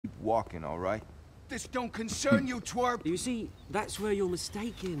walking, all right? This don't concern you, twerp. You see, that's where you're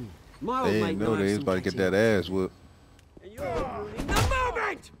mistaken. My old They mate ain't know they was about to get that ass whooped. And you're ruining the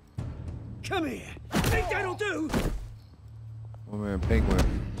moment! Come here. Think that'll do? Oh man, Pink went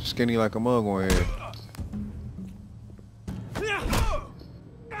skinny like a mug on here.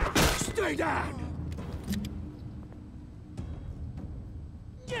 Stay down!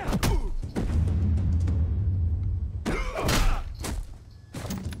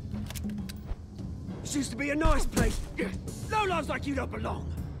 This used to be a nice place. No lives like you don't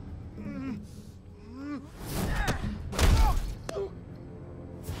belong.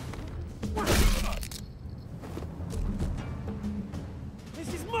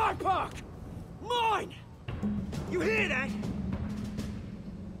 This is my park! Mine! You hear that?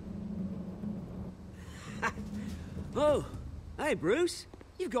 Oh, hey, Bruce.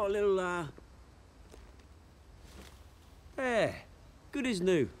 You've got a little, Yeah, good as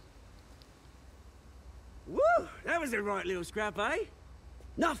new. Woo! That was a right little scrap, eh?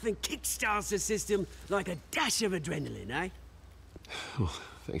 Nothing kickstarts the system like a dash of adrenaline, eh? Well,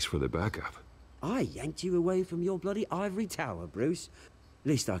 thanks for the backup. I yanked you away from your bloody ivory tower, Bruce.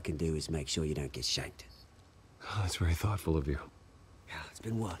 Least I can do is make sure you don't get shanked. Oh, that's very thoughtful of you. Yeah, it's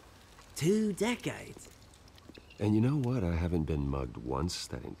been what? 2 decades? And you know what? I haven't been mugged once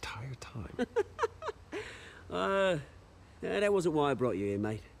that entire time. Yeah, that wasn't why I brought you here,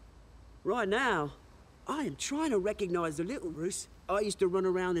 mate. Right now, I am trying to recognize the little Bruce I used to run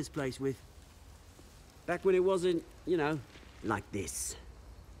around this place with. Back when it wasn't, you know, like this.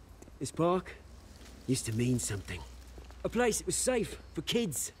 This park used to mean something. A place that was safe for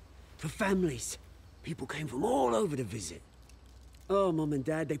kids, for families. People came from all over to visit. Oh, Mum and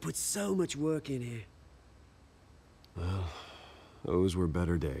Dad, they put so much work in here. Well, those were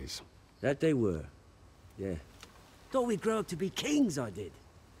better days. That they were, yeah. Thought we'd grow up to be kings, I did.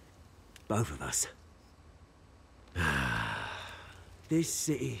 Both of us. This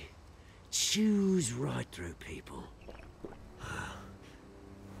city chews right through people.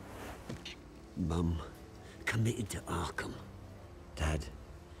 Mum committed to Arkham. Dad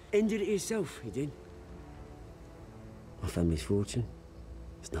ended it himself, he did. My family's fortune,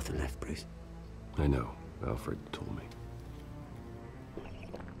 there's nothing left, Bruce. I know. Alfred told me.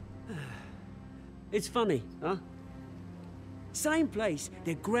 It's funny, huh? Same place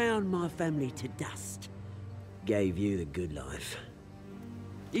that ground my family to dust. Gave you the good life.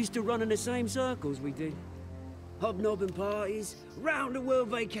 Used to run in the same circles we did. Hobnobbing parties, round-the-world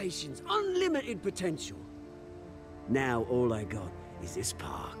vacations, unlimited potential. Now all I got is this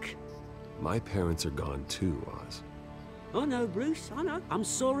park. My parents are gone too, Oz. I know, Bruce, I know. I'm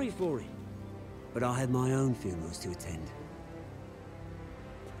sorry for it. But I have my own funerals to attend.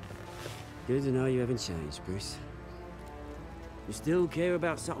 Good to know you haven't changed, Bruce. You still care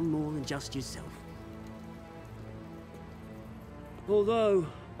about something more than just yourself. Although,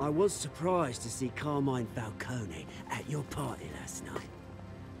 I was surprised to see Carmine Falcone at your party last night.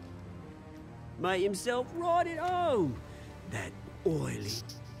 Made himself right at home. That oily...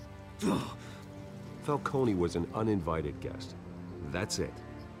 Falcone was an uninvited guest. That's it.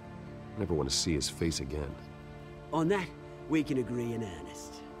 Never want to see his face again. On that, we can agree in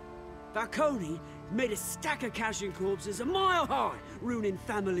earnest. Falcone made a stack of cash and corpses a mile high, ruining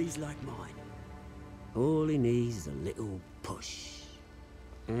families like mine. All he needs is a little push.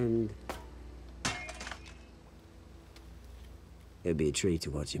 And... it'd be a treat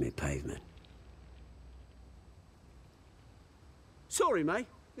to watch him hit pavement. Sorry, mate.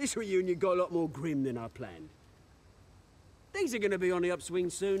 This reunion got a lot more grim than I planned. Things are gonna be on the upswing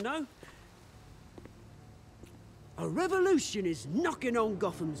soon, though. A revolution is knocking on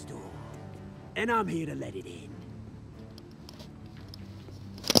Gotham's door. And I'm here to let it in.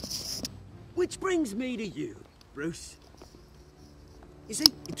 Which brings me to you, Bruce. You see,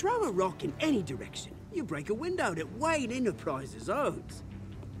 you throw a rock in any direction, you break a window that Wayne Enterprises owns.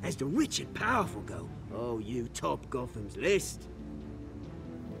 As the rich and powerful go, oh, you top Gotham's list.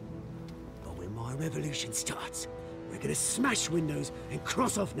 But when my revolution starts, we're gonna smash windows and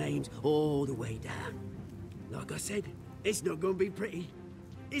cross off names all the way down. Like I said, it's not gonna be pretty.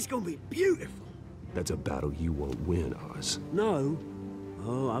 It's gonna be beautiful. That's a battle you won't win, Oz. No.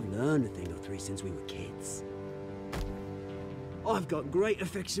 Oh, I've learned a thing or three since we were kids. I've got great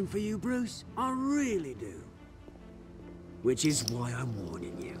affection for you, Bruce. I really do. Which is why I'm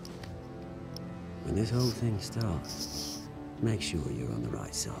warning you. When this whole thing starts, make sure you're on the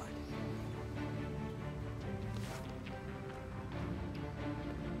right side.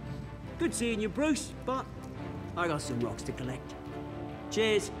 Good seeing you, Bruce, but I got some rocks to collect.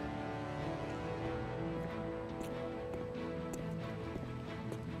 Cheers.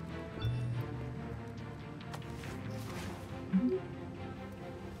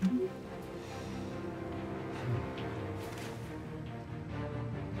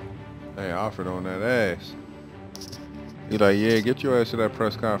 They offered on that ass. He like, yeah, get your ass to that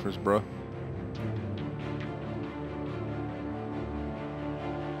press conference, bro.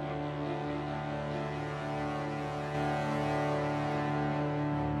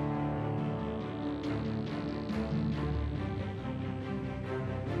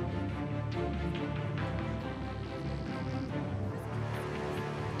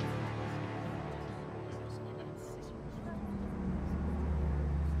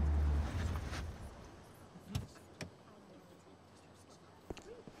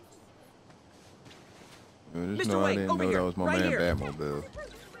 Just know I didn't know that was my man Batmobile.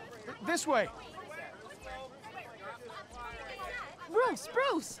 This way.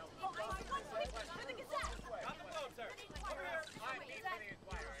 Bruce!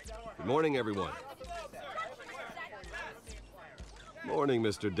 Good morning, everyone. Morning,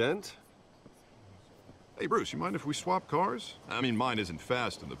 Mr. Dent. Hey, Bruce, you mind if we swap cars? I mean, mine isn't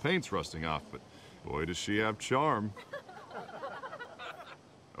fast and the paint's rusting off, but boy, does she have charm.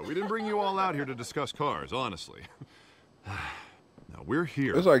 We didn't bring you all out here to discuss cars, honestly. Now, we're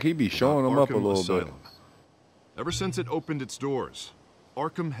here. It's like he be showing them up a Arkham little Asylum. bit. Ever since it opened its doors,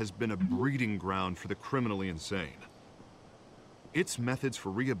 Arkham has been a breeding ground for the criminally insane. Its methods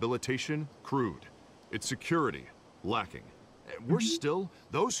for rehabilitation, crude. Its security, lacking. Worse still,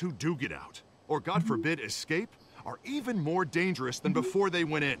 those who do get out, or God forbid escape, are even more dangerous than before they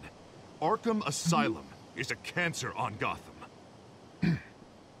went in. Arkham Asylum is a cancer on Gotham.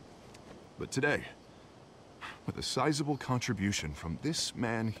 But today, with a sizable contribution from this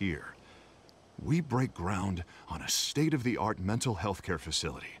man here, we break ground on a state-of-the-art mental health care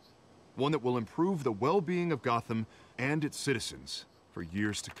facility. One that will improve the well-being of Gotham and its citizens for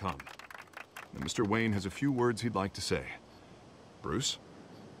years to come. Now, Mr. Wayne has a few words he'd like to say. Bruce?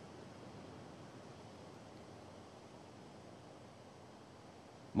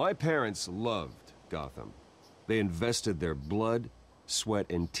 My parents loved Gotham. They invested their blood, sweat,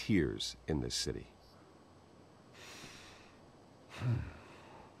 and tears in this city.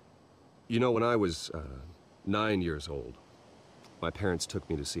 You know, when I was 9 years old, my parents took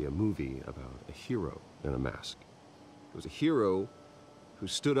me to see a movie about a hero in a mask. It was a hero who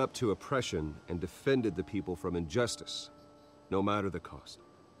stood up to oppression and defended the people from injustice, no matter the cost.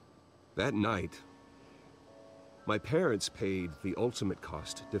 That night, my parents paid the ultimate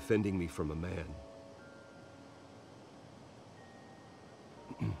cost defending me from a man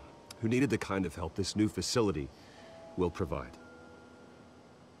who needed the kind of help this new facility will provide.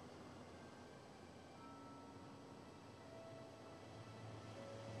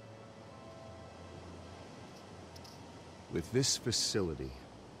 With this facility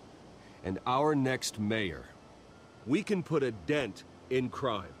and our next mayor, we can put a dent in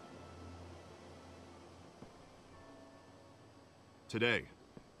crime. Today,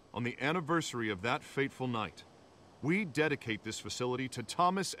 on the anniversary of that fateful night, we dedicate this facility to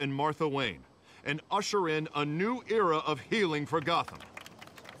Thomas and Martha Wayne and usher in a new era of healing for Gotham.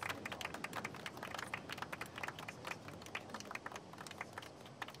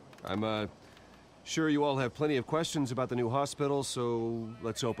 I'm sure you all have plenty of questions about the new hospital, so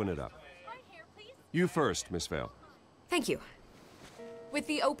let's open it up. You first, Miss Vale. Thank you. With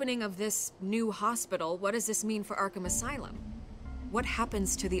the opening of this new hospital, what does this mean for Arkham Asylum? What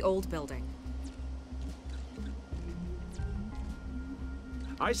happens to the old building?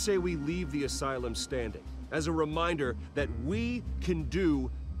 I say we leave the asylum standing as a reminder that we can do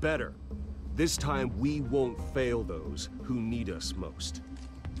better. This time, we won't fail those who need us most.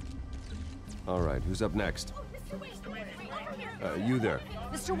 All right, who's up next? You there.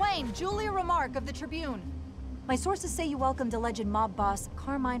 Mr. Wayne, Julia Remark of the Tribune. My sources say you welcomed alleged mob boss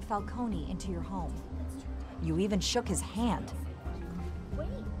Carmine Falcone into your home. You even shook his hand.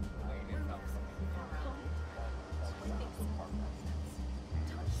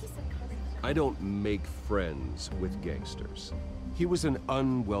 I don't make friends with gangsters. He was an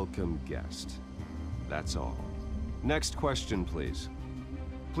unwelcome guest. That's all. Next question, please.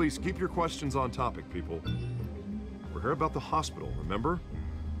 Please keep your questions on topic, people. We're here about the hospital, remember?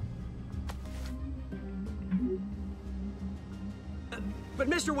 But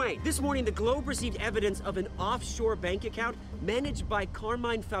Mr. Wayne, this morning the Globe received evidence of an offshore bank account managed by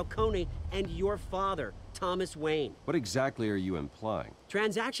Carmine Falcone and your father, Thomas Wayne. What exactly are you implying?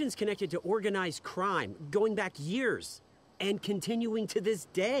 Transactions connected to organized crime going back years and continuing to this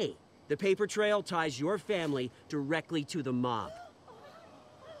day. The paper trail ties your family directly to the mob.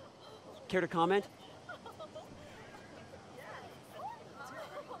 Care to comment?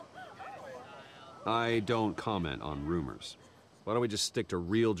 I don't comment on rumors. Why don't we just stick to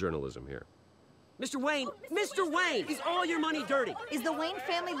real journalism here? Mr. Wayne! Mr. Wayne! Is all your money dirty? Is the Wayne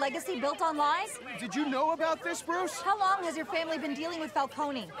family legacy built on lies? Did you know about this, Bruce? How long has your family been dealing with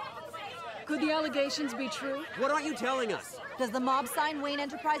Falcone? Could the allegations be true? What aren't you telling us? Does the mob sign Wayne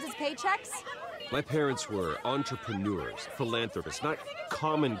Enterprises paychecks? My parents were entrepreneurs, philanthropists, not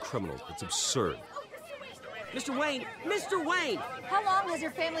common criminals. It's absurd. Mr. Wayne! Mr. Wayne! How long has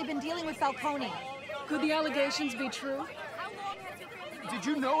your family been dealing with Falcone? Could the allegations be true? Did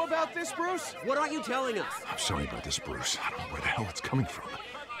you know about this, Bruce? What aren't you telling us? I'm sorry about this, Bruce. I don't know where the hell it's coming from.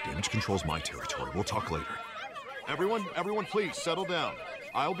 Damage control's my territory. We'll talk later. Everyone, please, settle down.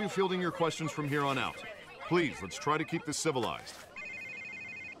 I'll be fielding your questions from here on out. Please, let's try to keep this civilized.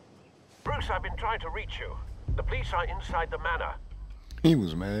 Bruce, I've been trying to reach you. The police are inside the manor. He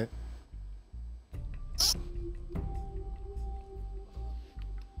was mad.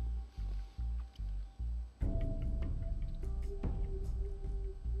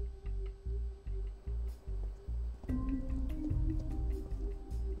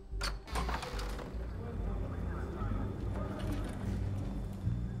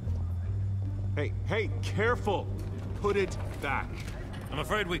 Hey, careful! Put it back. I'm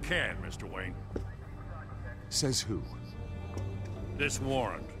afraid we can, Mr. Wayne. Says who? This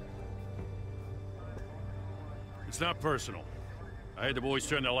warrant. It's not personal. I had the boys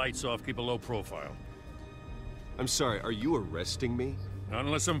turn the lights off, keep a low profile. I'm sorry, are you arresting me? Not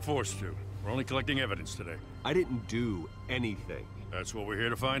unless I'm forced to. We're only collecting evidence today. I didn't do anything. That's what we're here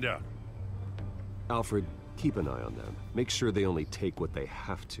to find out. Alfred, keep an eye on them. Make sure they only take what they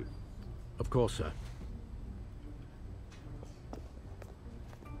have to. Of course, sir.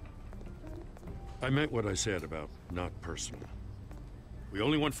 I meant what I said about not personal. We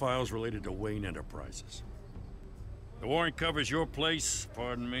only want files related to Wayne Enterprises. The warrant covers your place,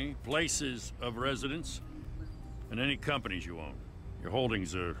 pardon me, places of residence, and any companies you own. Your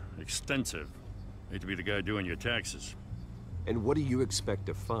holdings are extensive. Hate to be the guy doing your taxes. And what do you expect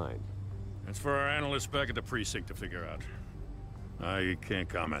to find? That's for our analysts back at the precinct to figure out. I can't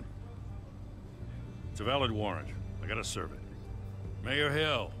comment. It's a valid warrant. I gotta serve it. Mayor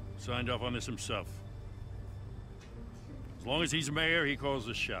Hill signed off on this himself. As long as he's mayor, he calls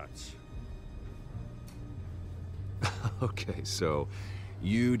the shots. Okay, so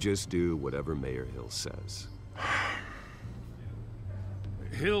you just do whatever Mayor Hill says.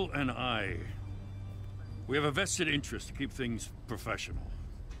 Hill and I, we have a vested interest to keep things professional.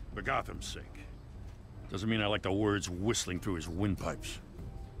 For Gotham's sake. Doesn't mean I like the words whistling through his windpipes.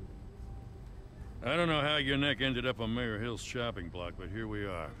 I don't know how your neck ended up on Mayor Hill's shopping block, but here we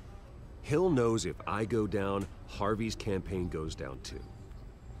are. Hill knows if I go down, Harvey's campaign goes down too.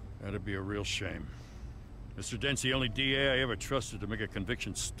 That'd be a real shame. Mr. Dent's the only DA I ever trusted to make a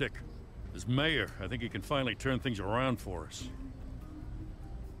conviction stick. As mayor, I think he can finally turn things around for us.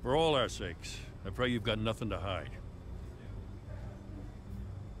 For all our sakes, I pray you've got nothing to hide.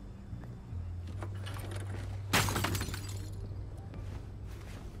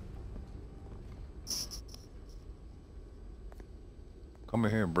 Come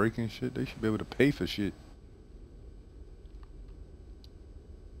in here and breaking shit. They should be able to pay for shit.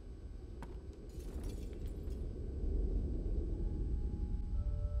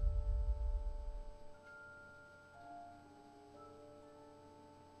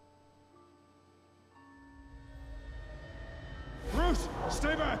 Bruce,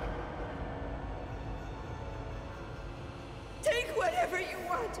 stay back! Take whatever you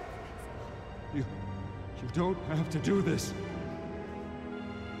want. You don't have to do this.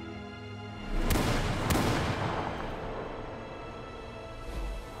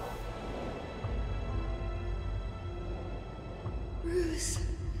 Bruce.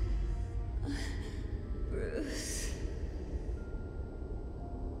 Bruce.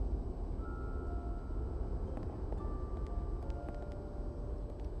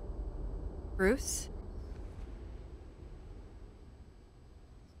 Bruce?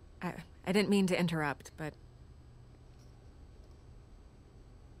 I didn't mean to interrupt, but...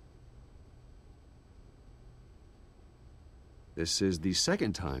 This is the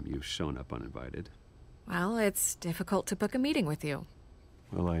second time you've shown up uninvited. Well, it's difficult to book a meeting with you.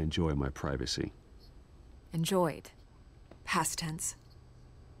 Well, I enjoy my privacy. Enjoyed. Past tense.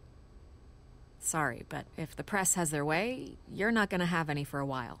 Sorry, but if the press has their way, you're not gonna have any for a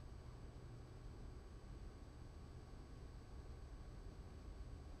while.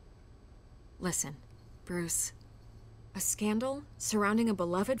 Listen, Bruce. A scandal surrounding a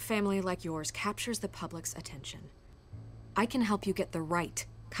beloved family like yours captures the public's attention. I can help you get the right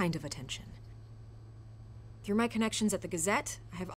kind of attention. Through my connections at the Gazette, I have